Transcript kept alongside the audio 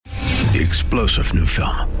The explosive new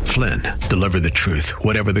film, Flynn, deliver the truth,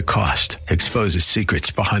 whatever the cost, exposes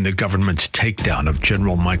secrets behind the government's takedown of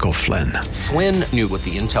General Michael Flynn. Flynn knew what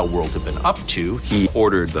the intel world had been up to. He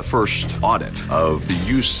ordered the first audit of the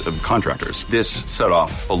use of contractors. This set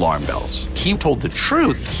off alarm bells. He told the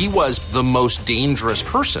truth. He was the most dangerous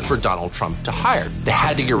person for Donald Trump to hire. They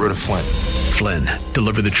had to get rid of Flynn. Flynn,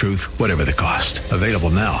 deliver the truth, whatever the cost. Available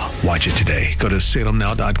now. Watch it today. Go to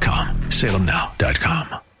salemnow.com.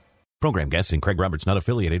 salemnow.com. Program guests and Craig Roberts not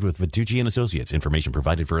affiliated with Vitucci and Associates. Information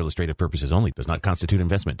provided for illustrative purposes only. Does not constitute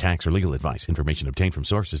investment, tax, or legal advice. Information obtained from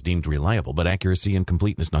sources deemed reliable, but accuracy and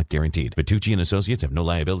completeness not guaranteed. Vitucci and Associates have no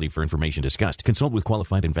liability for information discussed. Consult with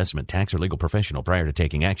qualified investment, tax, or legal professional prior to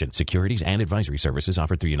taking action. Securities and advisory services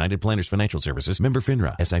offered through United Planners Financial Services. Member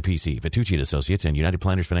FINRA. SIPC. Vitucci and Associates and United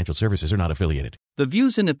Planners Financial Services are not affiliated. The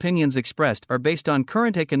views and opinions expressed are based on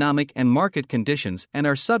current economic and market conditions and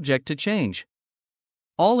are subject to change.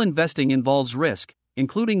 All investing involves risk,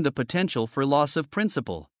 including the potential for loss of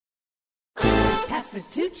principal. Pat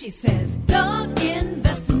Vitucci says, don't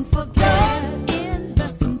invest and forget.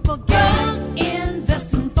 Invest and forget.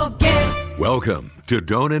 Invest and forget. Welcome to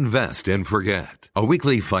Don't Invest and Forget, a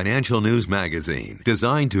weekly financial news magazine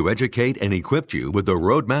designed to educate and equip you with the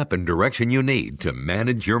roadmap and direction you need to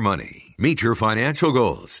manage your money, meet your financial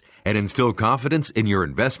goals, and instill confidence in your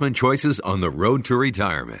investment choices on the road to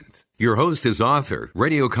retirement. Your host is author,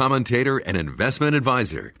 radio commentator, and investment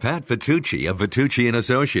advisor, Pat Vitucci of Vitucci and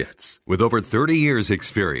Associates. With over 30 years'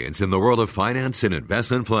 experience in the world of finance and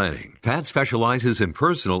investment planning, Pat specializes in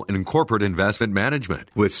personal and corporate investment management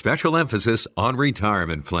with special emphasis on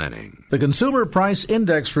retirement planning. The Consumer Price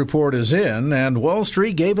Index report is in, and Wall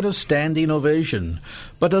Street gave it a standing ovation.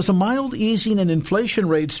 But does a mild easing in inflation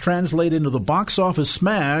rates translate into the box office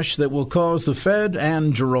smash that will cause the Fed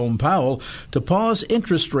and Jerome Powell to pause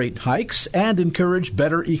interest rate hikes and encourage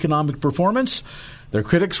better economic performance? Their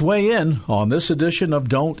critics weigh in on this edition of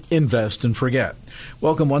Don't Invest and Forget.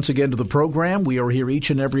 Welcome once again to the program. We are here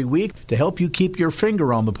each and every week to help you keep your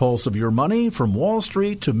finger on the pulse of your money, from Wall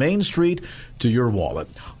Street to Main Street to your wallet.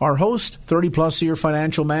 Our host, 30-plus year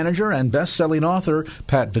financial manager and best-selling author,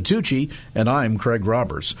 Pat Vitucci, and I'm Craig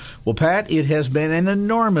Roberts. Well, Pat, it has been an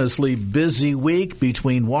enormously busy week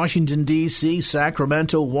between Washington, D.C.,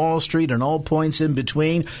 Sacramento, Wall Street, and all points in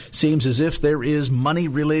between. Seems as if there is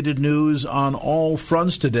money-related news on all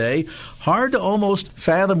fronts today. Hard to almost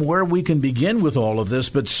fathom where we can begin with all of this,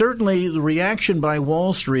 but certainly the reaction by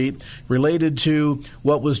Wall Street related to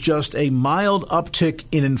what was just a mild uptick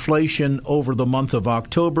in inflation over the month of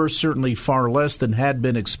October, certainly far less than had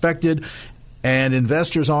been expected, and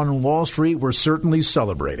investors on Wall Street were certainly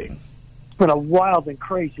celebrating. It's been a wild and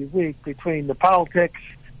crazy week between the politics,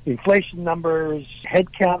 inflation numbers,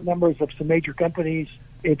 headcount numbers of some major companies.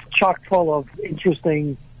 It's chock full of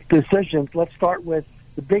interesting decisions. Let's start with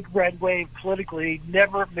the big red wave politically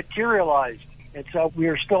never materialized. And so we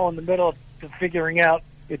are still in the middle of figuring out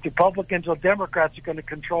if Republicans or Democrats are going to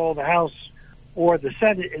control the House or the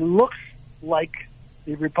Senate. It looks like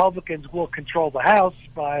the Republicans will control the House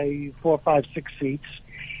by 4, 5, 6 seats.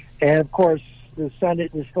 And, of course, the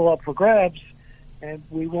Senate is still up for grabs, and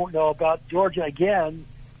we won't know about Georgia again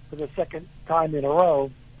for the second time in a row.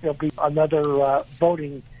 There'll be another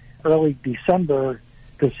voting early December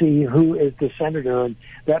to see who is the senator, and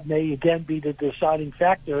that may again be the deciding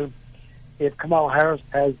factor if Kamala Harris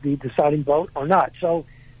has the deciding vote or not. So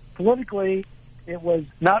politically, it was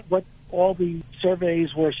not what all the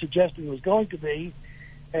surveys were suggesting it was going to be,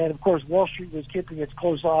 and of course Wall Street was keeping its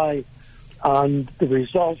close eye on the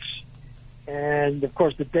results. And of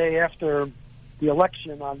course the day after the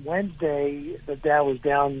election on Wednesday, the Dow was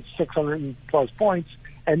down 600 plus points,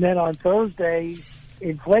 and then on Thursday,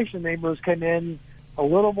 inflation numbers came in a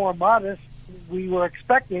little more modest we were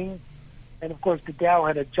expecting. And of course, the Dow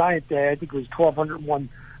had a giant day. I think it was 1,201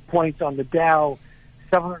 points on the Dow,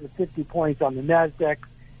 750 points on the NASDAQ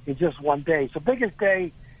in just one day. So biggest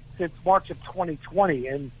day since March of 2020,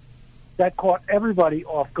 and that caught everybody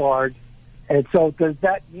off guard. And so does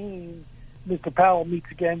that mean Mr. Powell meets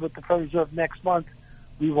again with the Federal Reserve next month?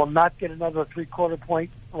 We will not get another 3/4 point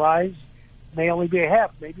rise. May only be a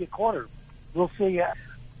half, maybe a quarter. We'll see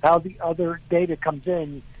how the other data comes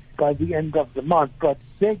in by the end of the month. But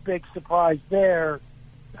big surprise there.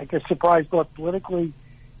 I guess surprise both politically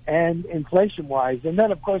and inflation-wise. And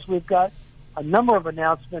then, of course, we've got a number of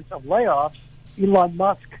announcements of layoffs. Elon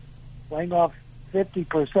Musk laying off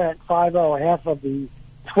 50%, half of the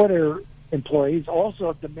Twitter employees,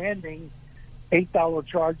 also demanding $8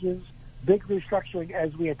 charges. Big restructuring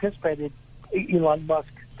as we anticipated Elon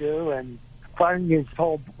Musk do, and firing his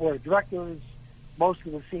whole board of directors, most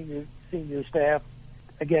of the senior staff.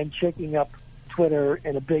 again, shaking up Twitter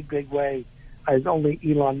in a big, big way, as only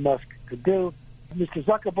Elon Musk could do. Mr.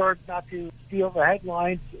 Zuckerberg, not to steal the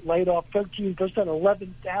headlines, laid off 13%,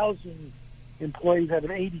 11,000 employees out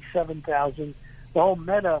of 87,000. The whole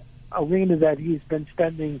Meta arena that he's been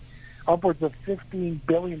spending upwards of $15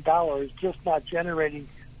 billion, just not generating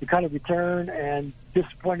the kind of return and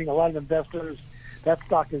disappointing a lot of investors. That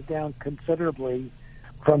stock is down considerably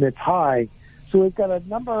from its high. So we've got a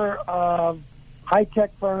number of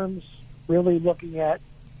high-tech firms really looking at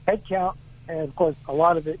headcount, and of course a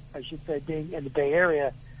lot of it, I should say, being in the Bay Area,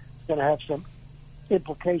 is going to have some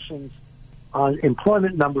implications on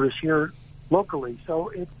employment numbers here locally. So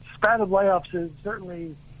it's spat of layoffs is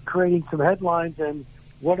certainly creating some headlines, and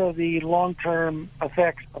what are the long-term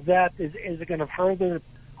effects of that? Is it going to further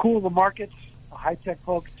cool the markets? The high-tech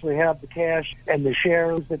folks, we have the cash and the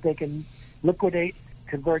shares that they can liquidate,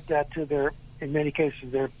 convert that to their, in many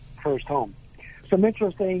cases, their first home. Some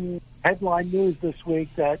interesting headline news this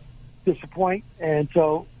week that disappoint, and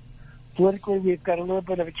so politically we've got a little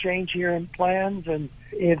bit of a change here in plans, and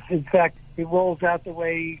if in fact it rolls out the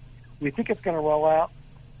way we think it's going to roll out,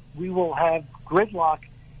 we will have gridlock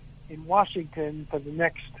in Washington for the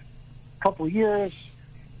next couple of years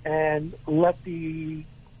and let the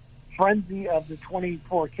frenzy of the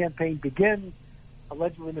 24 campaign begin.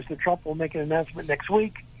 Allegedly, Mr. Trump will make an announcement next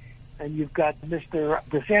week, and you've got Mr.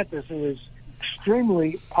 DeSantis, who is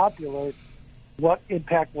extremely popular. What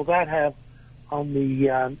impact will that have on the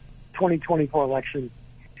 2024 election?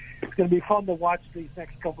 It's going to be fun to watch these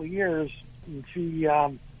next couple of years and see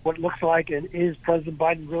what it looks like, and is President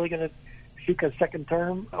Biden really going to seek a second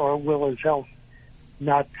term, or will his health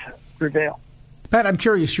not prevail? Pat, I'm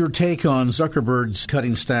curious your take on Zuckerberg's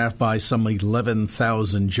cutting staff by some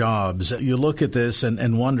 11,000 jobs. You look at this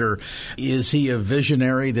and wonder, is he a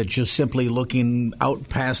visionary that's just simply looking out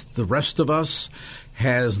past the rest of us?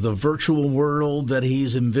 Has the virtual world that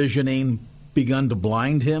he's envisioning begun to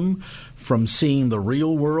blind him from seeing the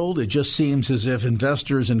real world? It just seems as if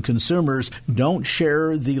investors and consumers don't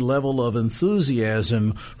share the level of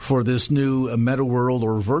enthusiasm for this new meta world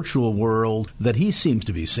or virtual world that he seems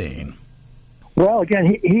to be seeing. Well, again,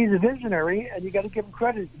 he's a visionary, and you got to give him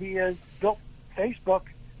credit. He has built Facebook,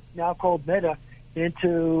 now called Meta,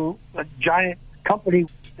 into a giant company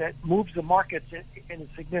that moves the markets in a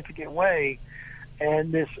significant way.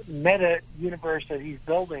 And this meta universe that he's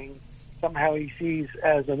building, somehow he sees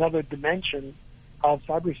as another dimension of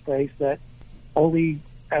cyberspace that only,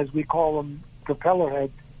 as we call them, propeller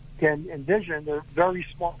heads can envision. They're very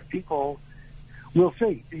smart people. We'll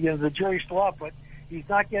see. The jury's still up, but he's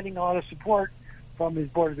not getting a lot of support from his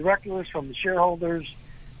board of directors, from the shareholders.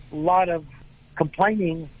 A lot of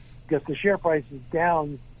complaining because the share price is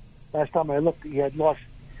down. Last time I looked, he had lost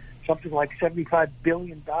something like $75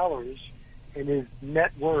 billion in his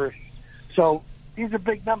net worth. So these are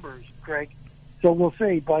big numbers, Craig. So we'll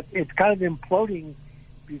see. But it's kind of imploding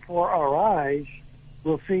before our eyes.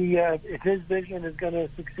 We'll see if his vision is going to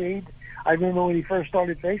succeed. I remember when he first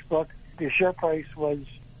started Facebook, the share price was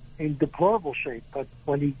in deplorable shape. But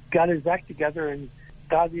when he got his act together and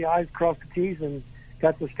dotted the I's, crossed the T's, and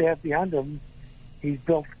got the staff behind him, he's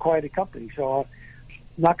built quite a company. So I'm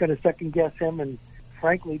not going to second-guess him, and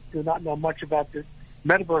frankly do not know much about the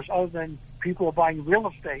metaverse other than people are buying real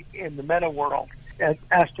estate in the meta world at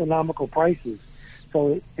astronomical prices.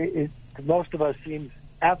 So it to most of us seems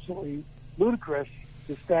absolutely ludicrous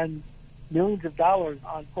to spend millions of dollars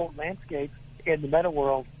on quote landscapes in the meta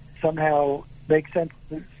world. Somehow makes sense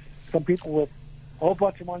to some people with a whole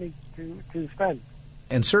bunch of money to spend.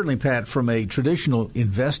 And certainly, Pat, from a traditional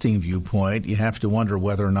investing viewpoint, you have to wonder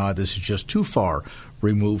whether or not this is just too far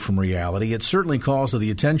removed from reality. It certainly calls to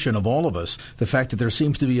the attention of all of us the fact that there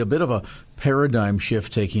seems to be a bit of a paradigm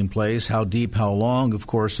shift taking place. How deep, how long, of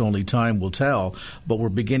course, only time will tell. But we're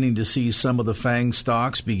beginning to see some of the FANG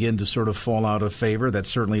stocks begin to sort of fall out of favor. That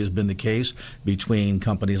certainly has been the case between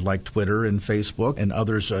companies like Twitter and Facebook and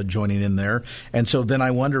others joining in there. And so then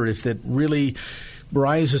I wonder if that really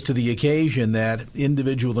rises to the occasion that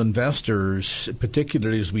individual investors,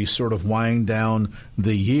 particularly as we sort of wind down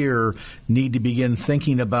the year, need to begin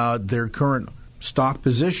thinking about their current stock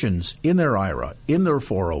positions in their IRA, in their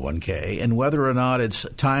 401k, and whether or not it's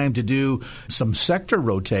time to do some sector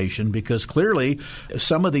rotation, because clearly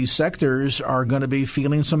some of these sectors are going to be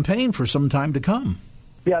feeling some pain for some time to come.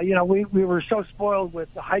 Yeah, we were so spoiled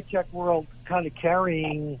with the high-tech world kind of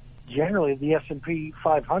carrying generally the S&P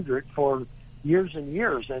 500 for years and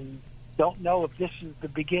years, and don't know if this is the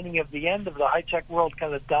beginning of the end of the high-tech world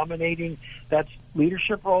kind of dominating that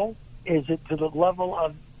leadership role. Is it to the level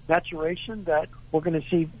of maturation that we're going to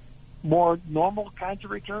see more normal kinds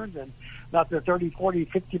of returns and not the 30, 40,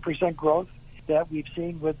 50% growth that we've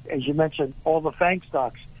seen with, as you mentioned, all the FANG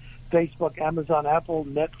stocks, Facebook, Amazon, Apple,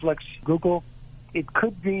 Netflix, Google. It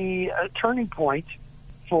could be a turning point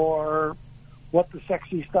for what the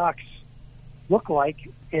sexy stocks look like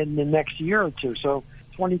in the next year or two. So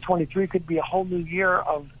 2023 could be a whole new year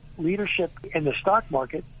of leadership in the stock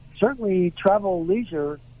market. Certainly travel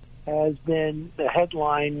leisure has been the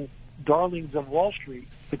headline darlings of Wall Street.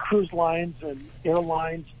 The cruise lines and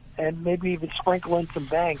airlines, and maybe even sprinkle in some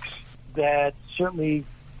banks that certainly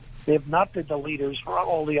they have not been the leaders for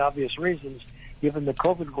all the obvious reasons, given the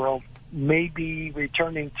COVID world, may be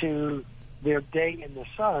returning to their day in the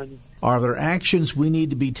sun. Are there actions we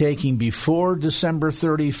need to be taking before December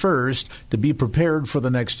 31st to be prepared for the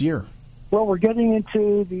next year? Well, we're getting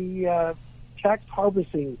into the tax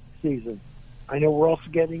harvesting season. I know we're also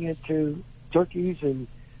getting into turkeys and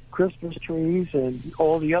Christmas trees and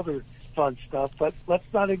all the other fun stuff, but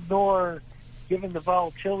let's not ignore, given the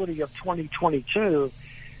volatility of 2022,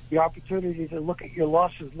 the opportunity to look at your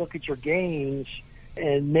losses, look at your gains,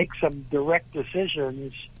 and make some direct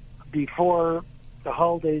decisions before the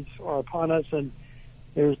holidays are upon us, and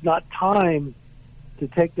there's not time to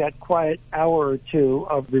take that quiet hour or two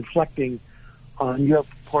of reflecting on your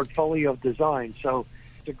portfolio design. So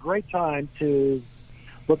it's a great time to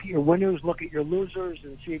look at your winners, look at your losers,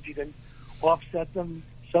 and see if you can offset them,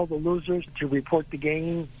 sell the losers to report the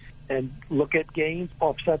gain, and look at gains,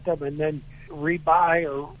 offset them, and then rebuy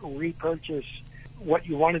or repurchase what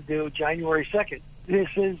you want to do January 2nd. This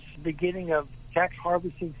is the beginning of tax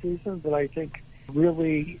harvesting season that I think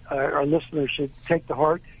really our listeners should take to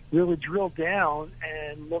heart, really drill down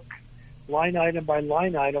and look line item by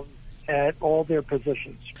line item at all their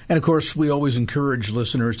positions. And, of course, we always encourage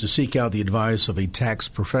listeners to seek out the advice of a tax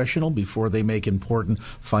professional before they make important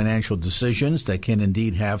financial decisions that can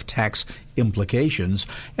indeed have tax implications.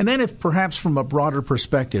 And then if perhaps from a broader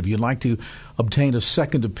perspective you'd like to obtain a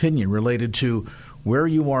second opinion related to where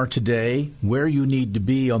you are today, where you need to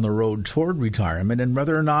be on the road toward retirement, and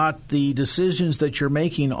whether or not the decisions that you're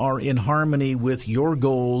making are in harmony with your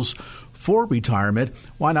goals for retirement,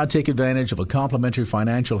 why not take advantage of a complimentary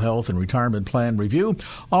financial health and retirement plan review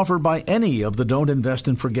offered by any of the Don't Invest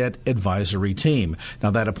and Forget advisory team.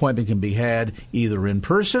 Now, that appointment can be had either in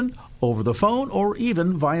person, over the phone, or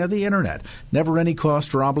even via the internet. Never any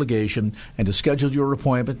cost or obligation, and to schedule your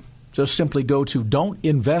appointment, just simply go to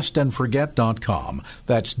don'tinvestandforget.com.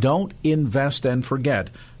 That's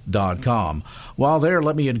don'tinvestandforget.com. While there,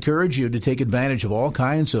 let me encourage you to take advantage of all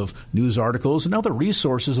kinds of news articles and other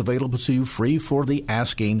resources available to you free for the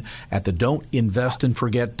asking at the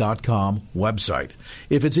don'tinvestandforget.com website.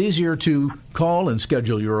 If it's easier to call and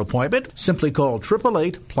schedule your appointment, simply call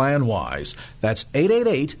 888-PLAN-WISE. That's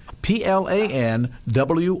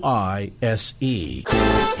 888-PLANWISE.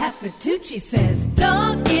 Pat Bertucci says,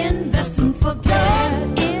 don't invest and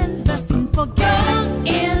forget. Invest and forget.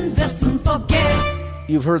 Invest and forget.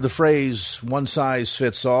 You've heard the phrase, one size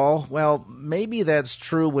fits all. Well, maybe that's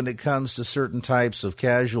true when it comes to certain types of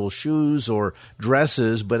casual shoes or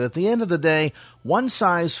dresses, but at the end of the day, one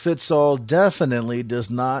size fits all definitely does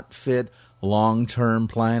not fit long-term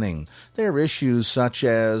planning. There are issues such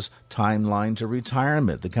as timeline to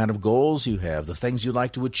retirement, the kind of goals you have, the things you'd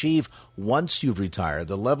like to achieve once you've retired,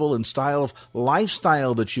 the level and style of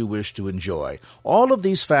lifestyle that you wish to enjoy. All of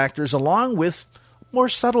these factors, along with more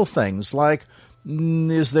subtle things like,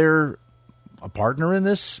 is there a partner in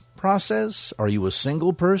this process? Are you a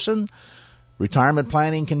single person? Retirement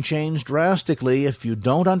planning can change drastically. If you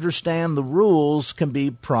don't understand the rules, can be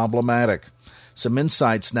problematic. Some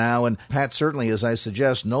insights now, and Pat, certainly, as I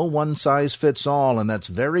suggest, no one size fits all, and that's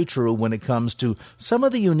very true when it comes to some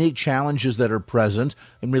of the unique challenges that are present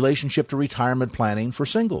in relationship to retirement planning for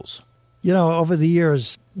singles. You know, over the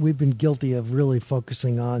years, we've been guilty of really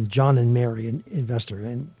focusing on John and Mary, an investor,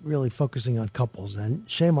 and really focusing on couples. And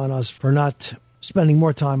shame on us for not spending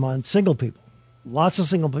more time on single people. Lots of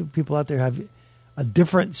single people out there have a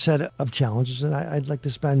different set of challenges, and I'd like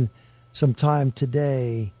to spend some time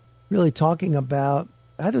today really talking about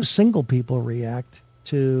how do single people react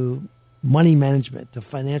to money management, to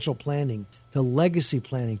financial planning, to legacy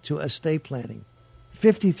planning, to estate planning.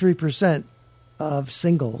 53% of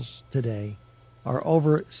singles today are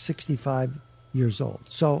over 65 years old.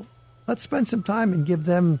 So let's spend some time and give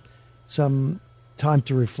them some time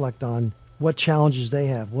to reflect on what challenges they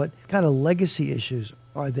have, what kind of legacy issues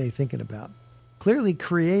are they thinking about. Clearly,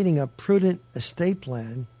 creating a prudent estate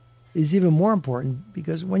plan is even more important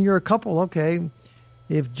because when you're a couple, okay,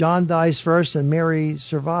 if John dies first and Mary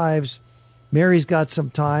survives, Mary's got some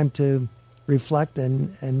time to reflect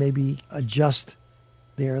and maybe adjust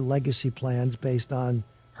their legacy plans based on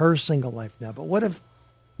her single life now. But what if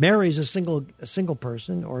Mary's a single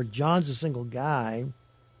person, or John's a single guy?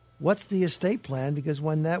 What's the estate plan? Because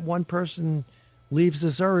when that one person leaves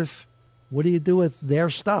this earth, what do you do with their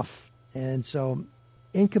stuff? And so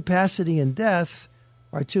incapacity and death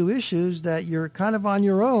are two issues that you're kind of on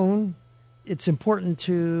your own. It's important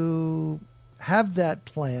to have that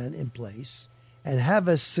plan in place and have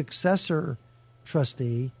a successor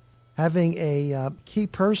trustee, having a key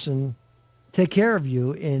person take care of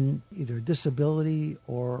you in either disability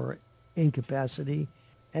or incapacity.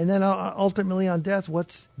 And then ultimately on death,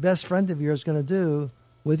 what's best friend of yours going to do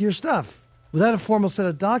with your stuff? Without a formal set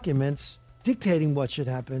of documents dictating what should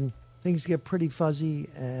happen, things get pretty fuzzy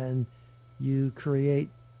and you create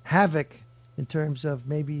havoc in terms of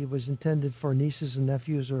maybe it was intended for nieces and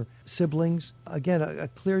nephews or siblings. Again, a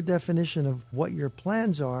clear definition of what your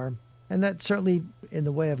plans are. And that certainly in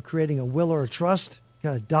the way of creating a will or a trust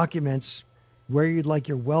kind of documents where you'd like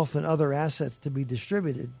your wealth and other assets to be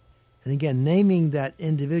distributed. And again, naming that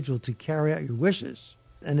individual to carry out your wishes.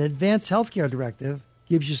 An advanced healthcare directive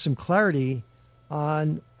gives you some clarity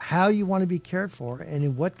on how you want to be cared for and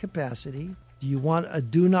in what capacity. Do you want a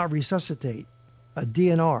do not resuscitate, a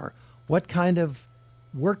DNR? What kind of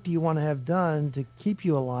work do you want to have done to keep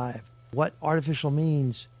you alive? What artificial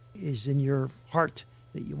means is in your heart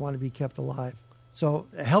that you want to be kept alive? So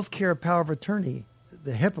a healthcare power of attorney,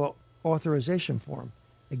 the HIPAA authorization form,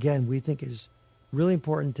 again, we think is really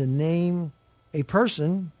important to name a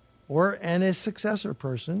person and a successor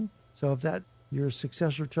person. So if that your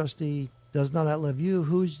successor trustee does not outlive you,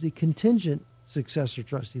 who's the contingent successor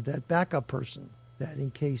trustee, that backup person, that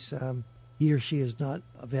in case he or she is not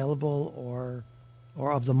available or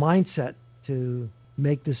of the mindset to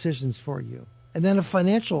make decisions for you. And then a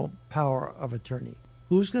financial power of attorney.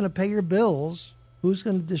 Who's going to pay your bills? Who's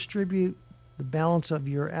going to distribute the balance of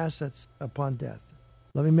your assets upon death?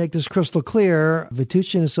 Let me make this crystal clear.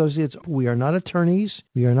 Vitucci & Associates, we are not attorneys.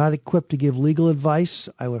 We are not equipped to give legal advice.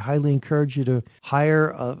 I would highly encourage you to hire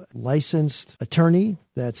a licensed attorney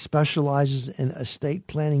that specializes in estate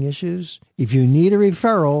planning issues. If you need a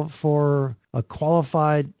referral for a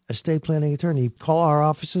qualified estate planning attorney, call our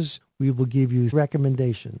offices. We will give you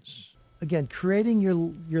recommendations. Again, creating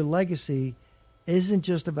your legacy isn't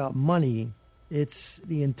just about money. It's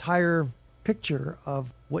the entire picture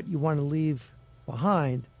of what you want to leave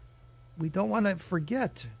behind. We don't want to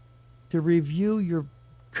forget to review your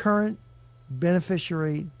current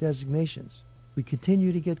beneficiary designations. We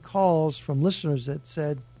continue to get calls from listeners that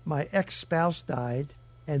said, my ex-spouse died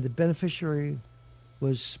and the beneficiary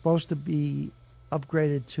was supposed to be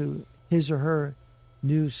upgraded to his or her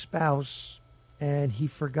new spouse and he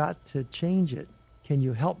forgot to change it. Can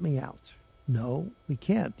you help me out? No, we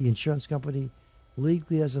can't. The insurance company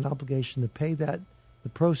legally has an obligation to pay the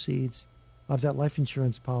proceeds of that life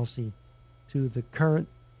insurance policy to the current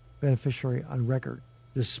beneficiary on record,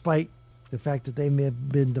 despite the fact that they may have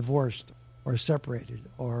been divorced or separated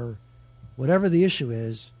or whatever the issue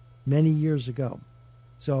is many years ago.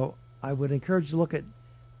 So I would encourage you to look at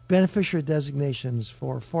beneficiary designations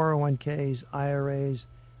for 401ks, IRAs,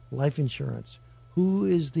 life insurance. Who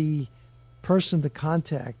is the person to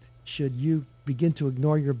contact should you begin to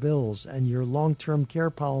ignore your bills and your long-term care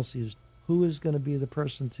policies? Who is going to be the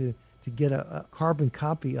person to get a carbon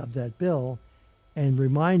copy of that bill and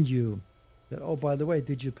remind you that, oh, by the way,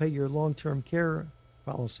 did you pay your long-term care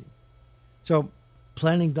policy? So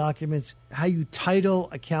planning documents, how you title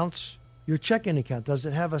accounts, your checking account. Does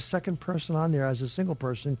it have a second person on there as a single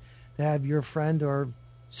person to have your friend or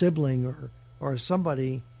sibling or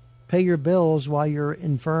somebody pay your bills while you're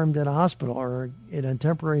infirmed in a hospital or in a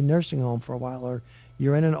temporary nursing home for a while, or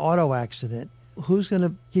you're in an auto accident? Who's going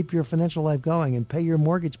to keep your financial life going and pay your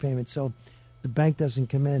mortgage payments so the bank doesn't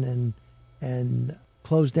come in and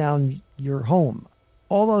close down your home?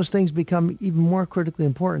 All those things become even more critically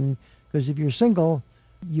important because if you're single,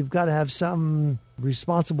 you've got to have some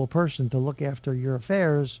responsible person to look after your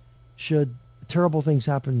affairs should terrible things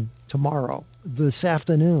happen tomorrow, this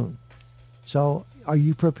afternoon. So are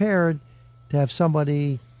you prepared to have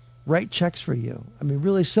somebody write checks for you? I mean,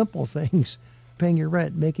 really simple things, paying your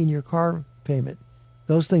rent, making your car payment.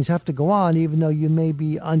 Those things have to go on even though you may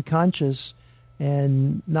be unconscious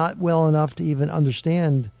and not well enough to even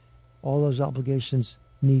understand all those obligations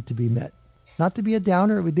need to be met. Not to be a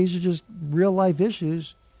downer, but these are just real life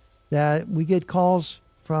issues that we get calls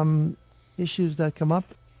from issues that come up.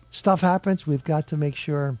 Stuff happens. We've got to make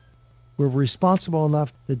sure we're responsible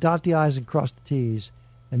enough to dot the I's and cross the T's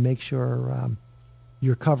and make sure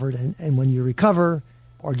you're covered. And when you recover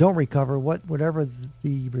or don't recover, whatever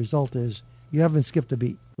the result is, You haven't skipped a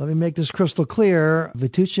beat. Let me make this crystal clear.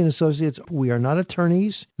 Vitucci and Associates, we are not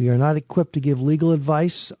attorneys. We are not equipped to give legal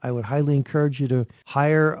advice. I would highly encourage you to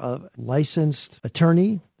hire a licensed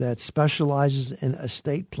attorney that specializes in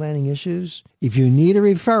estate planning issues. If you need a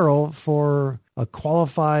referral for a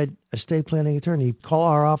qualified estate planning attorney, call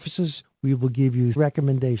our offices. We will give you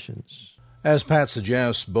recommendations. As Pat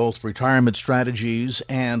suggests, both retirement strategies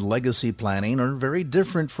and legacy planning are very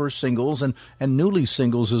different for singles and newly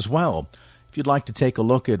singles as well. If you'd like to take a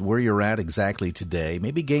look at where you're at exactly today,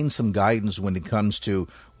 maybe gain some guidance when it comes to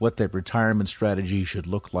what that retirement strategy should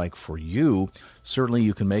look like for you, certainly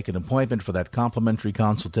you can make an appointment for that complimentary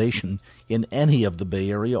consultation in any of the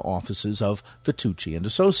Bay Area offices of Vitucci and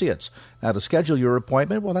Associates. Now, to schedule your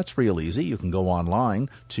appointment, well, that's real easy. You can go online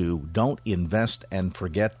to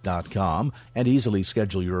don'tinvestandforget.com and easily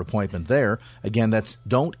schedule your appointment there. Again, that's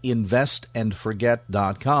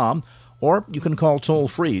don'tinvestandforget.com, or you can call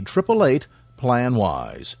toll-free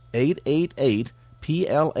 888-PLAN-WISE,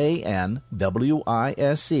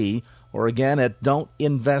 888-PLAN-WISE, or again at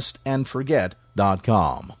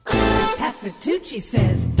don'tinvestandforget.com. Pat Vitucci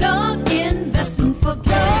says, don't invest and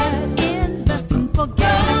forget. Invest and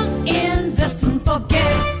forget. Invest and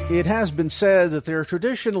forget. It has been said that there are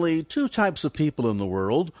traditionally two types of people in the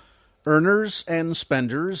world: earners and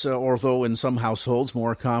spenders, although in some households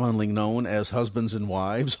more commonly known as husbands and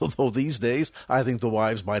wives, although these days I think the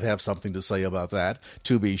wives might have something to say about that,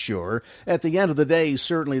 to be sure. At the end of the day,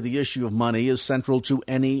 certainly the issue of money is central to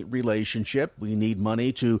any relationship. We need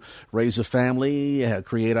money to raise a family,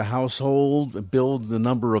 create a household, build the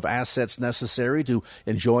number of assets necessary to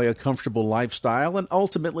enjoy a comfortable lifestyle, and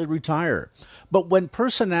ultimately retire. But when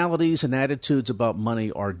personalities and attitudes about money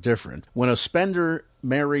are different, when a spender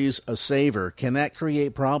marries a saver, can that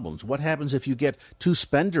create problems? What happens if you get two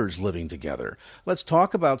spenders living together? Let's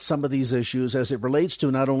talk about some of these issues as it relates to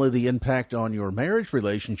not only the impact on your marriage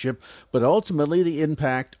relationship, but ultimately the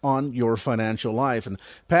impact on your financial life. And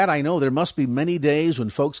Pat, I know there must be many days when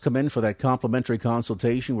folks come in for that complimentary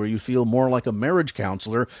consultation where you feel more like a marriage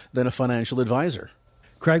counselor than a financial advisor.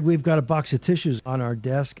 Craig, we've got a box of tissues on our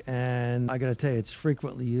desk, and I got to tell you, it's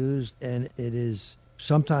frequently used, and it is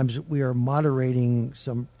sometimes we are moderating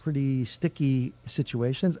some pretty sticky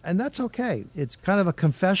situations, and that's okay. It's kind of a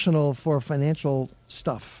confessional for financial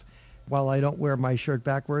stuff. While I don't wear my shirt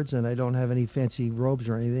backwards and I don't have any fancy robes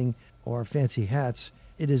or anything or fancy hats,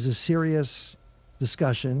 it is a serious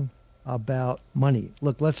discussion about money.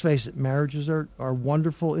 Look, let's face it, marriages are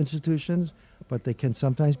wonderful institutions, but they can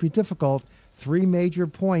sometimes be difficult. 3 major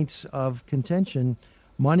points of contention: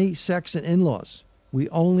 money, sex, and in-laws. We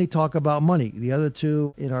only talk about money. The other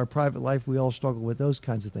two, in our private life, we all struggle with those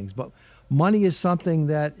kinds of things. But money is something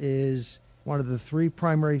that is one of the 3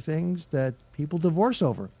 primary things that people divorce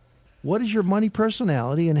over. What is your money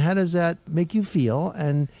personality, and how does that make you feel?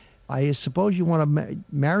 And I suppose you want to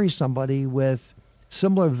marry somebody with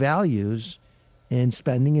similar values in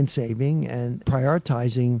spending and saving and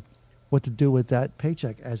prioritizing what to do with that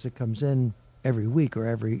paycheck as it comes in every week or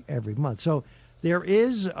every month. So there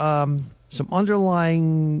is some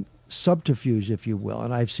underlying subterfuge, if you will,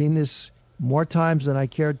 and I've seen this more times than I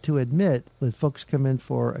care to admit with folks come in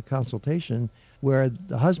for a consultation where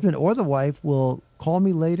the husband or the wife will call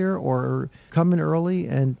me later or come in early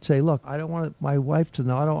and say, look, I don't want my wife to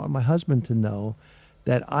know, I don't want my husband to know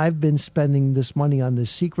that I've been spending this money on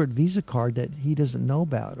this secret Visa card that he doesn't know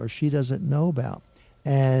about or she doesn't know about.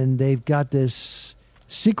 And they've got this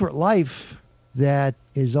secret life that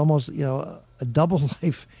is almost, a double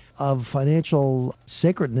life of financial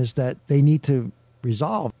sacredness that they need to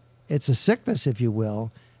resolve. It's a sickness, if you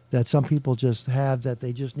will, that some people just have, that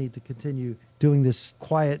they just need to continue doing this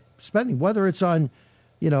quiet spending, whether it's on,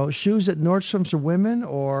 shoes at Nordstrom's for women,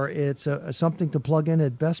 or it's something to plug in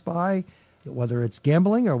at Best Buy, whether it's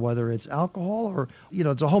gambling or whether it's alcohol, or,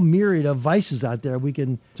 it's a whole myriad of vices out there we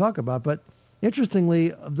can talk about. But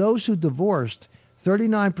interestingly, of those who divorced,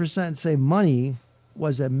 39% say money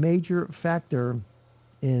was a major factor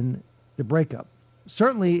in the breakup.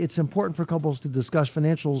 Certainly, it's important for couples to discuss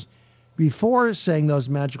financials before saying those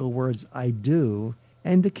magical words, I do,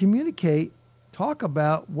 and to communicate, talk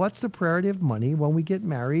about what's the priority of money when we get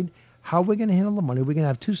married, how are we going to handle the money? Are we going to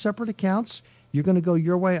have 2 separate accounts? You're going to go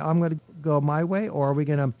your way, I'm going to go my way, or are we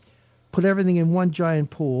going to put everything in one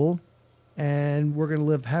giant pool and we're going to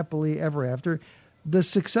live happily ever after? The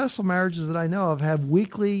successful marriages that I know of have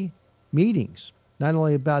weekly meetings, not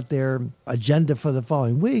only about their agenda for the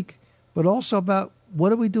following week, but also about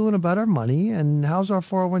what are we doing about our money and how's our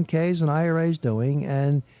 401ks and IRAs doing,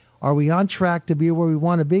 and are we on track to be where we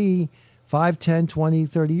want to be 5, 10, 20,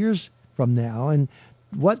 30 years from now? And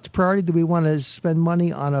What priority do we want to spend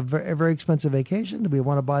money on a very expensive vacation? Do we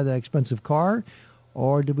want to buy that expensive car?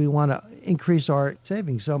 Or do we want to increase our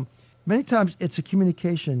savings? So many times it's a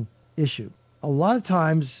communication issue. A lot of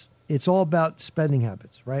times it's all about spending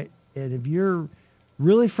habits, right? And if you're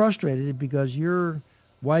really frustrated because your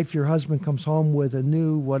wife, your husband comes home with a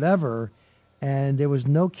new whatever and there was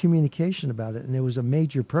no communication about it and there was a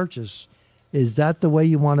major purchase, is that the way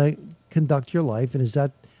you want to conduct your life? And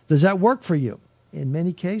does that work for you? In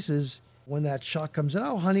many cases, when that shock comes in,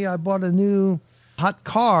 oh, honey, I bought a new hot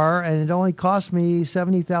car and it only cost me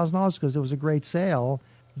 $70,000 because it was a great sale.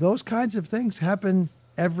 Those kinds of things happen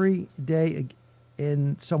every day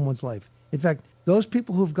in someone's life. In fact, those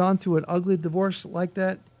people who've gone through an ugly divorce like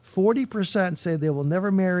that, 40% say they will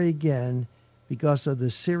never marry again because of the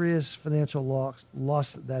serious financial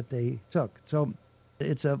loss that they took. So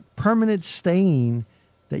it's a permanent stain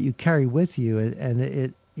that you carry with you, and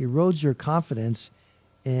it erodes your confidence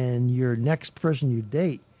in your next person you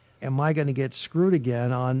date. Am I going to get screwed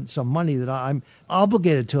again on some money that I'm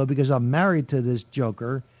obligated to because I'm married to this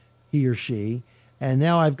joker, he or she, and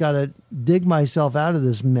now I've got to dig myself out of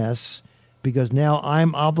this mess because now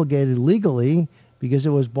I'm obligated legally because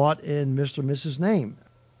it was bought in Mr. and Mrs. name.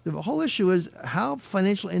 The whole issue is, how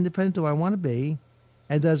financially independent do I want to be,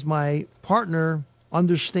 and does my partner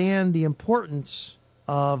understand the importance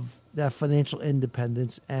of that financial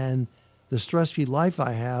independence and the stress-free life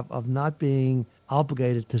I have of not being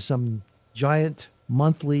obligated to some giant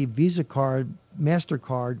monthly Visa card,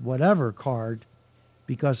 MasterCard, whatever card,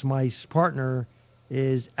 because my partner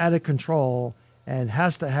is out of control and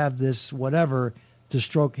has to have this whatever to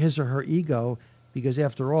stroke his or her ego, because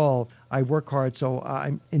after all, I work hard, so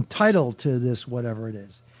I'm entitled to this whatever it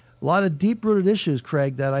is. A lot of deep-rooted issues,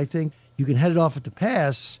 Craig, that I think you can head it off at the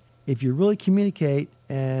pass if you really communicate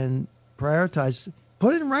and prioritize.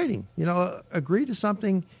 Put it in writing. Agree to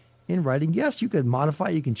something in writing. Yes, you can modify.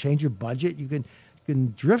 You can change your budget. You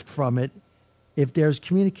can drift from it if there's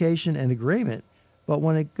communication and agreement. But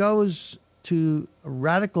when it goes to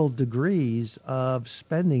radical degrees of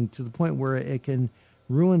spending to the point where it can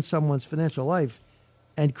ruin someone's financial life,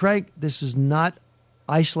 and Craig, this is not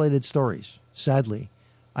isolated stories, sadly.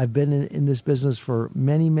 I've been in this business for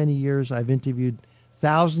many, many years. I've interviewed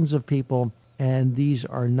thousands of people, and these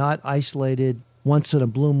are not isolated,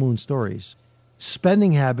 once-in-a-blue moon stories.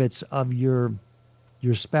 Spending habits of your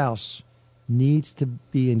spouse needs to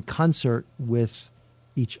be in concert with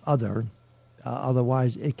each other.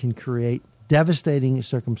 Otherwise, it can create devastating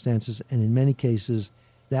circumstances, and in many cases,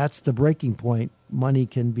 that's the breaking point. Money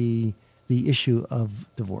can be the issue of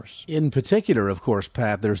divorce. In particular, of course,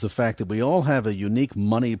 Pat, there's the fact that we all have a unique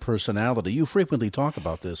money personality. You frequently talk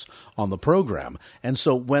about this on the program. And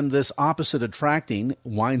so when this opposite attracting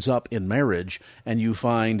winds up in marriage and you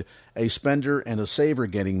find a spender and a saver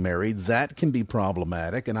getting married, that can be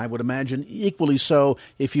problematic. And I would imagine equally so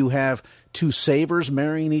if you have two savers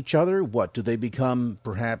marrying each other. What, do they become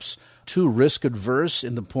perhaps too risk adverse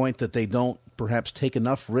in the point that they don't perhaps take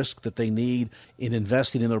enough risk that they need in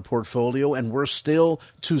investing in their portfolio, and we're still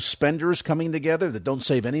two spenders coming together that don't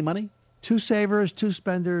save any money? Two savers, two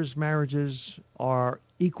spenders marriages are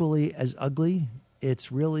equally as ugly.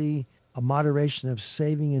 It's really a moderation of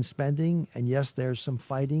saving and spending. And yes, there's some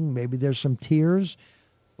fighting. Maybe there's some tears.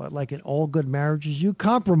 But like in all good marriages, you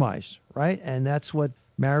compromise, right? And that's what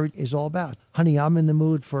marriage is all about. Honey, I'm in the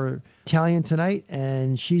mood for Italian tonight,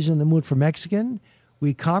 and she's in the mood for Mexican.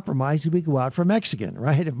 We compromise and we go out for Mexican,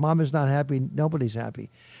 right? If mom is not happy, nobody's happy.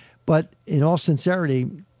 But in all sincerity,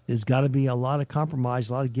 there's got to be a lot of compromise,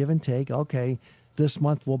 a lot of give and take. Okay, this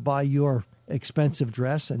month we'll buy your expensive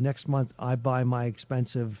dress, and next month I buy my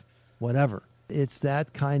expensive whatever. It's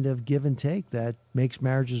that kind of give and take that makes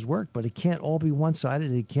marriages work. But it can't all be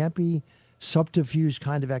one-sided. It can't be subterfuge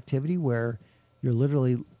kind of activity where you're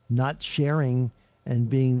literally not sharing and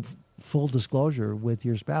being full disclosure with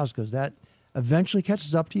your spouse, because that eventually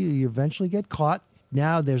catches up to you. You eventually get caught.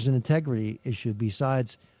 Now there's an integrity issue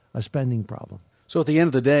besides a spending problem. So at the end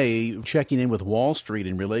of the day, checking in with Wall Street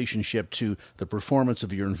in relationship to the performance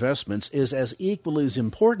of your investments is as equally as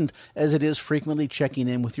important as it is frequently checking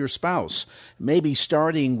in with your spouse. Maybe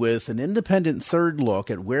starting with an independent third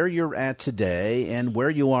look at where you're at today and where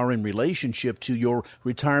you are in relationship to your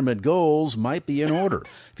retirement goals might be in order.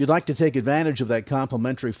 If you'd like to take advantage of that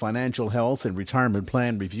complimentary financial health and retirement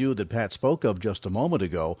plan review that Pat spoke of just a moment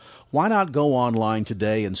ago, why not go online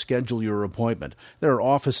today and schedule your appointment? There are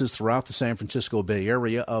offices throughout the San Francisco Metro Bay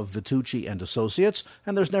area of Vitucci and Associates,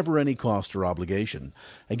 and there's never any cost or obligation.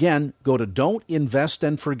 Again, go to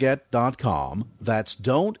don'tinvestandforget.com. That's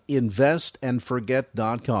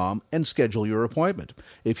don'tinvestandforget.com and schedule your appointment.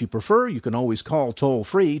 If you prefer, you can always call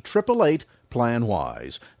toll-free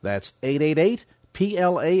 888-PLAN-WISE. That's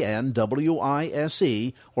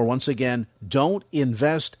 888-PLANWISE, or once again,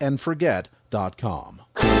 don'tinvestandforget.com.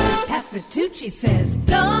 Pat Vitucci says,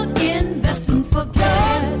 don't invest and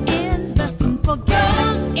forget. Invest and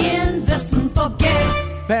forget. Invest and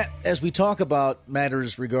forget. Pat, as we talk about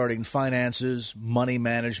matters regarding finances, money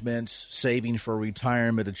management, saving for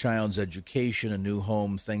retirement, a child's education, a new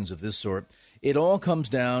home, things of this sort, it all comes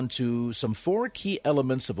down to some 4 key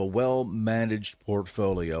elements of a well-managed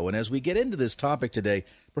portfolio. And as we get into this topic today,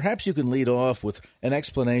 perhaps you can lead off with an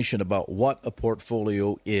explanation about what a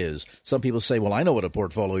portfolio is. Some people say, well, I know what a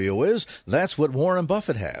portfolio is. That's what Warren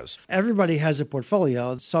Buffett has. Everybody has a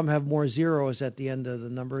portfolio. Some have more zeros at the end of the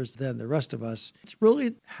numbers than the rest of us. It's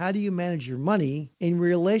really, how do you manage your money in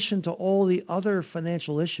relation to all the other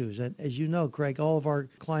financial issues? And as you know, Craig, all of our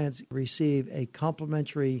clients receive a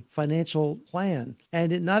complimentary financial plan.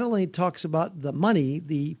 And it not only talks about the money,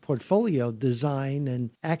 the portfolio design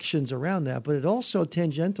and actions around that, but it also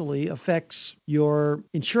tangentially affects your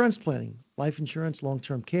insurance planning. Life insurance,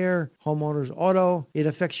 long-term care, homeowners, auto. It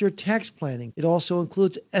affects your tax planning. It also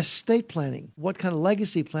includes estate planning, what kind of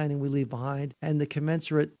legacy planning we leave behind, and the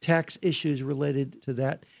commensurate tax issues related to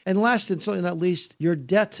that. And last and certainly not least, your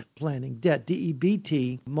debt planning, debt,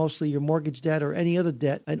 D-E-B-T, mostly your mortgage debt or any other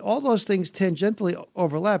debt. And all those things tangentially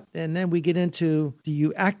overlap. And then we get into, do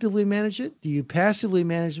you actively manage it? Do you passively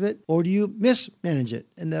manage it? Or do you mismanage it?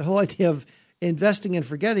 And that whole idea of investing and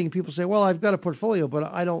forgetting, people say, well, I've got a portfolio, but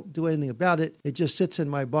I don't do anything about it. It just sits in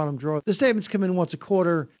my bottom drawer. The statements come in once a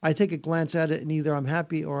quarter. I take a glance at it, and either I'm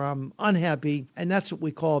happy or I'm unhappy. And that's what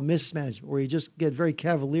we call mismanagement, where you just get very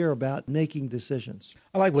cavalier about making decisions.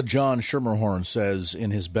 I like what John Schermerhorn says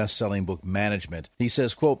in his best-selling book, Management. He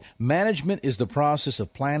says, quote, management is the process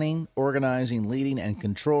of planning, organizing, leading, and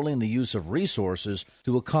controlling the use of resources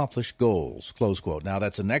to accomplish goals, close quote. Now,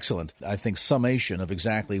 that's an excellent, I think, summation of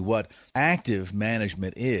exactly what active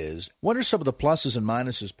management is. What are some of the pluses and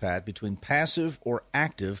minuses, Pat, between passive or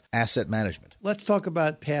active asset management? Let's talk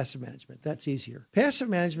about passive management. That's easier. Passive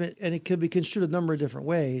management, and it could be construed a number of different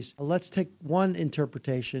ways. Let's take one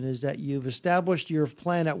interpretation, is that you've established your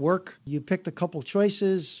plan at work, you picked a couple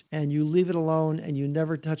choices, and you leave it alone, and you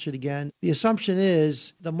never touch it again. The assumption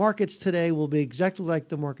is the markets today will be exactly like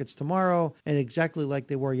the markets tomorrow and exactly like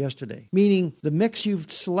they were yesterday, meaning the mix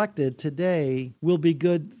you've selected today will be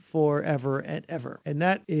good forever and ever. And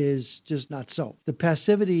that is just not so. The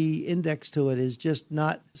passivity index to it is just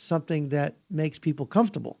not something that makes people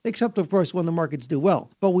comfortable, except, of course, when the markets do well.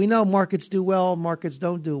 But we know markets do well, markets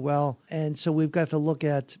don't do well. And so we've got to look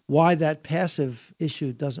at why that passive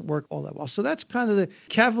issue doesn't work all that well. So that's kind of the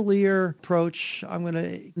cavalier approach. I'm going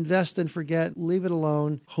to invest and forget, leave it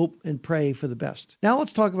alone, hope and pray for the best. Now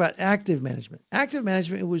let's talk about active management. Active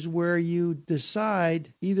management was where you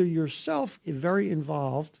decide, either yourself, very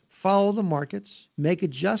involved, follow the markets, make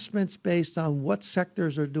adjustments based on what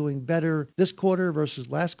sectors are doing better this quarter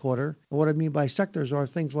versus last quarter. And what I mean by sectors are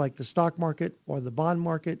things like the stock market or the bond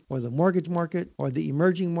market or the mortgage market or the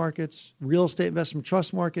emerging markets, real estate investment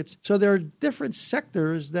trust markets. So there are different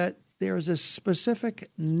sectors that there is a specific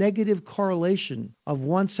negative correlation of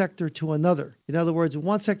one sector to another. In other words,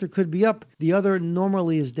 one sector could be up, the other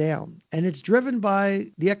normally is down. And it's driven by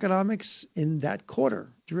the economics in that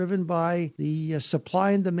quarter, driven by the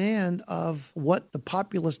supply and demand of what the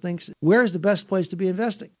populace thinks, where is the best place to be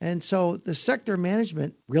investing. And so the sector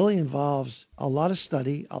management really involves a lot of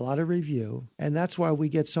study, a lot of review, and that's why we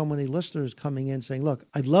get so many listeners coming in saying, look,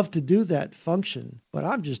 I'd love to do that function, but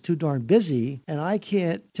I'm just too darn busy, and I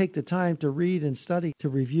can't take the time to read and study to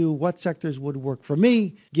review what sectors would work for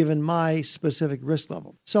me, given my specific risk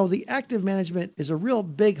level. So the active management is a real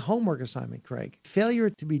big homework assignment, Craig.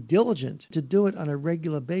 Failure to be diligent, to do it on a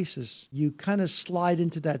regular basis, you kind of slide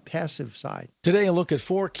into that passive side. Today, a look at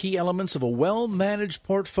 4 key elements of a well-managed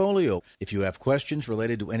portfolio. If you have questions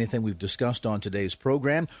related to anything we've discussed on today's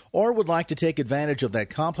program, or would like to take advantage of that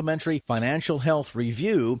complimentary financial health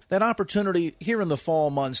review, that opportunity here in the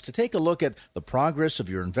fall months to take a look at the progress of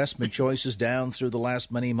your investment choices down through the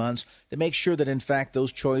last many months, to make sure that, in fact,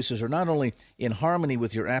 those choices are not only in harmony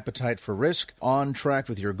with your appetite for risk, on track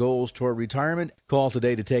with your goals toward retirement. Call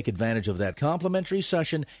today to take advantage of that complimentary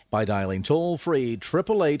session by dialing toll-free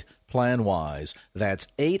 888-PLAN-WISE. That's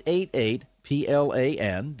 888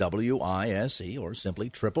 PLANWISE, or simply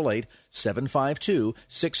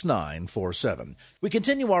 888-752-6947. We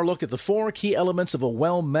continue our look at the 4 key elements of a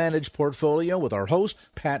well-managed portfolio with our host,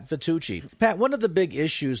 Pat Vitucci. Pat, one of the big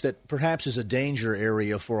issues that perhaps is a danger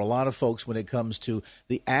area for a lot of folks when it comes to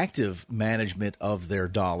the active management of their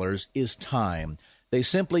dollars is time. They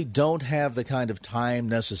simply don't have the kind of time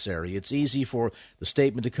necessary. It's easy for the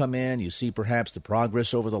statement to come in. You see perhaps the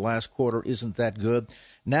progress over the last quarter isn't that good.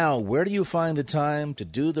 Now, where do you find the time to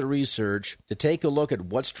do the research, to take a look at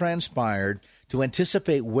what's transpired, to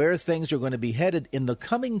anticipate where things are going to be headed in the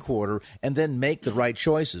coming quarter, and then make the right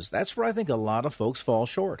choices? That's where I think a lot of folks fall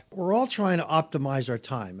short. We're all trying to optimize our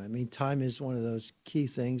time. I mean, time is one of those key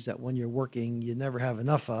things that when you're working, you never have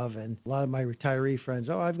enough of. And a lot of my retiree friends,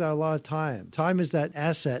 I've got a lot of time. Time is that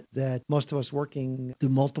asset that most of us working do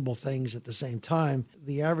multiple things at the same time.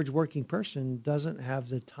 The average working person doesn't have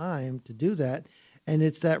the time to do that. And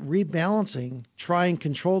it's that rebalancing, trying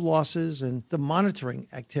controlled losses, and the monitoring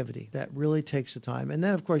activity that really takes the time. And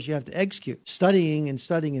then, of course, you have to execute, studying in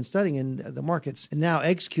the markets, and now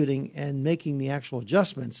executing and making the actual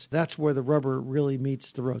adjustments. That's where the rubber really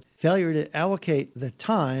meets the road. Failure to allocate the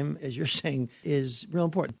time, as you're saying, is real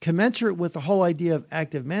important. Commensurate with the whole idea of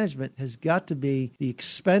active management has got to be the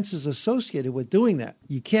expenses associated with doing that.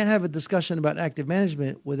 You can't have a discussion about active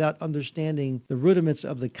management without understanding the rudiments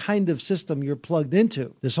of the kind of system you're plugged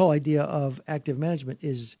into. This whole idea of active management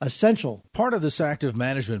is essential. Part of this active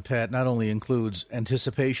management, Pat, not only includes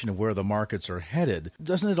anticipation of where the markets are headed,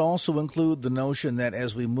 doesn't it also include the notion that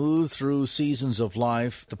as we move through seasons of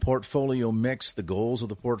life, the portfolio mix, the goals of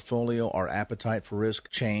the portfolio, our appetite for risk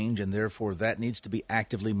change, and therefore that needs to be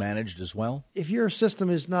actively managed as well? If your system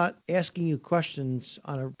is not asking you questions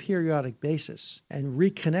on a periodic basis and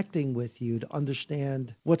reconnecting with you to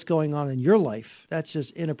understand what's going on in your life, that's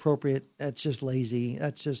just inappropriate. That's just lazy.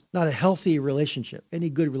 That's just not a healthy relationship. Any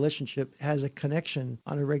good relationship has a connection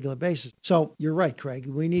on a regular basis. So you're right, Craig.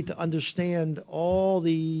 We need to understand all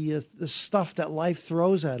the stuff that life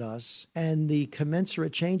throws at us and the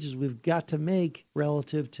commensurate changes we've got to make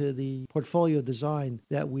relative to the portfolio design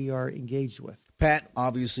that we are engaged with. Pat,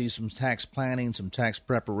 obviously some tax planning, some tax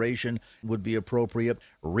preparation would be appropriate.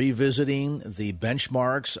 Revisiting the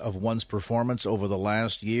benchmarks of one's performance over the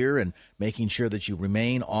last year and making sure that you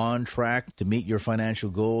remain on track to meet your financial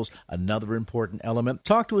goals, another important element.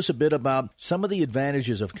 Talk to us a bit about some of the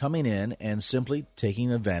advantages of coming in and simply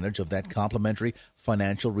taking advantage of that complimentary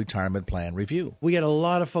financial retirement plan review. We get a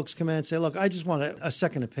lot of folks come in and say, look, I just want a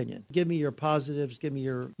second opinion. Give me your positives, give me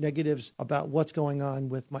your negatives about what's going on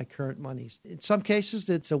with my current monies. In some cases,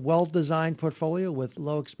 it's a well-designed portfolio with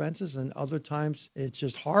low expenses, and other times it's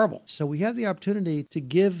just horrible. So we have the opportunity to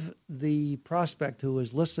give the prospect who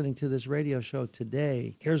is listening to this radio show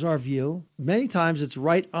today, here's our view. Many times it's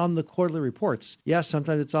right on the quarterly reports. Yes,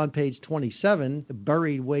 sometimes it's on page 27,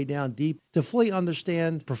 buried way down deep. To fully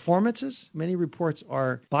understand performances, many reports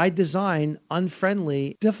are by design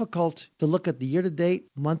unfriendly, difficult to look at the year-to-date,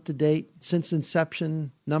 month-to-date, since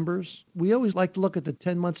inception numbers. We always like to look at the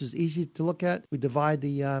 10 months is easy to look at. We divide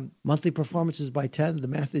the monthly performances by 10. The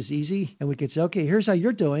math is easy. And we can say, okay, here's how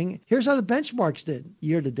you're doing. Here's how the benchmarks did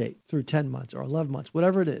year-to-date through 10 months or 11 months,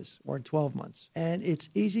 whatever it is, or 12 months. And it's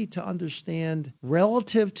easy to understand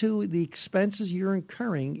relative to the expenses you're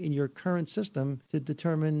incurring in your current system to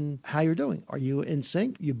determine how you're doing. Are you in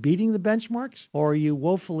sync? Are you beating the benchmarks? Or are you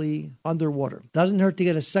woefully underwater? Doesn't hurt to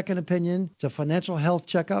get a second opinion. It's a financial health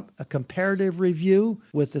checkup, a comparative review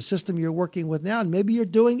with the system you're working with now. And maybe you're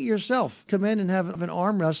doing it yourself. Come in and have an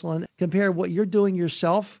arm wrestle and compare what you're doing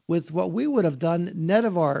yourself with what we would have done net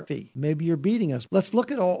of our fee. Maybe you're beating us. Let's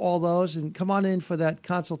look at all those and come on in for that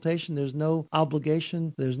consultation. There's no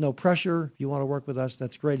obligation. There's no pressure. If you want to work with us,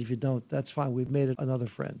 that's great. If you don't, that's fine. We've made it another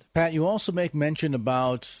friend. Pat, you also make mention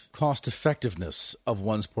about cost effectiveness of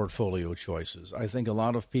one's portfolio choices. I think a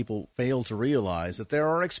lot of people fail to realize that there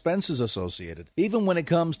are expenses associated. Even when it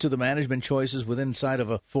comes to the management choices within inside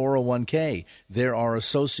of a 401k, there are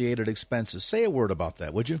associated expenses. Say a word about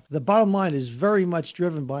that, would you? The bottom line is very much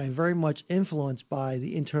driven by and very much influenced by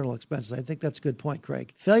the internal expenses. I think that's a good point,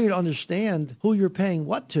 Craig. Failure to understand who you're paying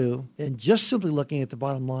what to and just simply looking at the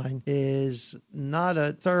bottom line is not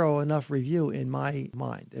a thorough enough review in my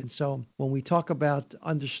mind. And so when we talk about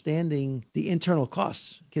understanding the internal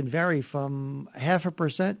costs, can vary from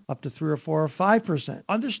 0.5% up to 3 or 4 or 5%.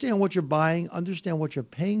 Understand what you're buying, understand what you're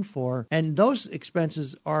paying for, and those expenses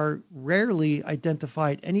expenses are rarely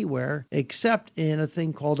identified anywhere except in a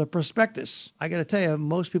thing called a prospectus. I got to tell you,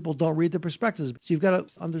 most people don't read the prospectus. So you've got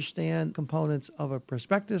to understand components of a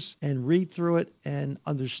prospectus and read through it and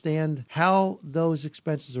understand how those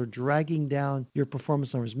expenses are dragging down your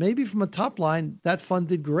performance numbers. Maybe from a top line, that fund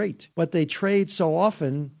did great, but they trade so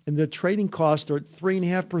often and the trading costs are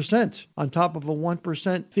 3.5% on top of a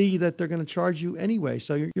 1% fee that they're going to charge you anyway.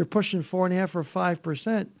 So you're pushing 4.5% or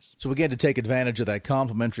 5%. So again, to take advantage of that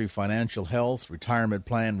complimentary financial health retirement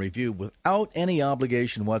plan review without any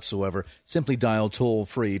obligation whatsoever, simply dial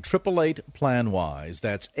toll-free 888-PLAN-WISE.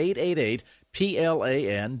 That's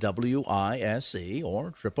 888-PLANWISE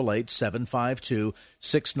or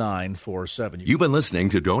 888-752-6947. You've been listening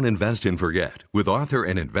to Don't Invest and Forget with author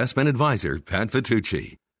and investment advisor Pat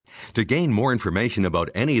Vitucci. To gain more information about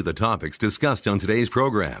any of the topics discussed on today's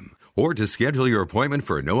program, or to schedule your appointment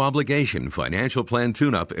for a no-obligation financial plan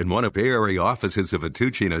tune-up in one of Bay Area offices of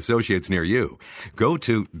Vitucci & Associates near you, go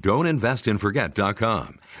to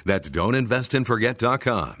don'tinvestandforget.com. That's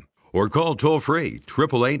don'tinvestandforget.com. Or call toll-free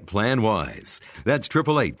 888-PLAN-WISE. That's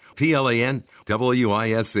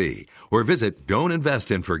 888-PLAN-WISE. Or visit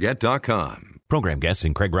don'tinvestandforget.com. Program guests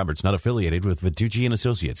and Craig Roberts not affiliated with Vitucci &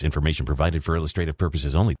 Associates. Information provided for illustrative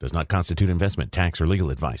purposes only. Does not constitute investment, tax, or legal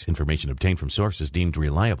advice. Information obtained from sources deemed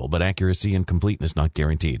reliable, but accuracy and completeness not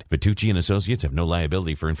guaranteed. Vitucci & Associates have no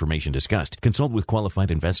liability for information discussed. Consult with qualified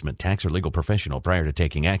investment, tax, or legal professional prior to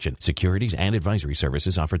taking action. Securities and advisory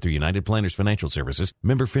services offered through United Planners Financial Services,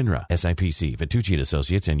 member FINRA, SIPC. Vitucci &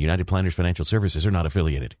 Associates and United Planners Financial Services are not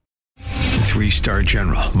affiliated. 3-star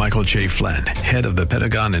General Michael J. Flynn, head of the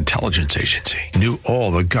Pentagon Intelligence Agency, knew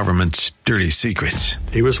all the government's dirty secrets.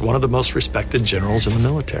 He was one of the most respected generals in the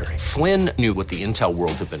military. Flynn knew what the intel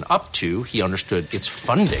world had been up to. He understood its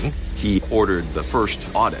funding. He ordered the first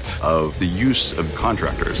audit of the use of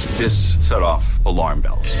contractors. This set off alarm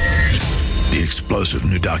bells. The explosive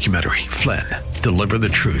new documentary, Flynn, Deliver the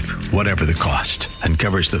Truth, Whatever the Cost,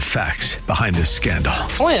 uncovers the facts behind this scandal.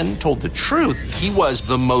 Flynn told the truth. He was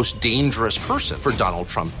the most dangerous person for Donald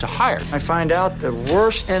Trump to hire. I find out the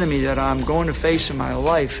worst enemy that I'm going to face in my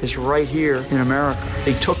life is right here in America.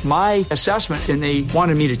 They took my assessment and they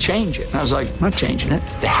wanted me to change it. And I was like, I'm not changing it.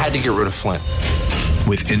 They had to get rid of Flynn.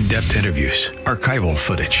 With in-depth interviews, archival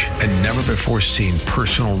footage, and never-before-seen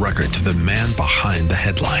personal records of the man behind the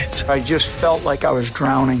headlines. I just felt like I was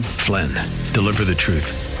drowning. Flynn, Deliver the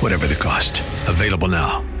Truth, Whatever the Cost. Available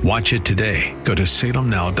now. Watch it today. Go to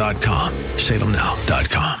salemnow.com.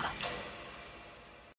 salemnow.com.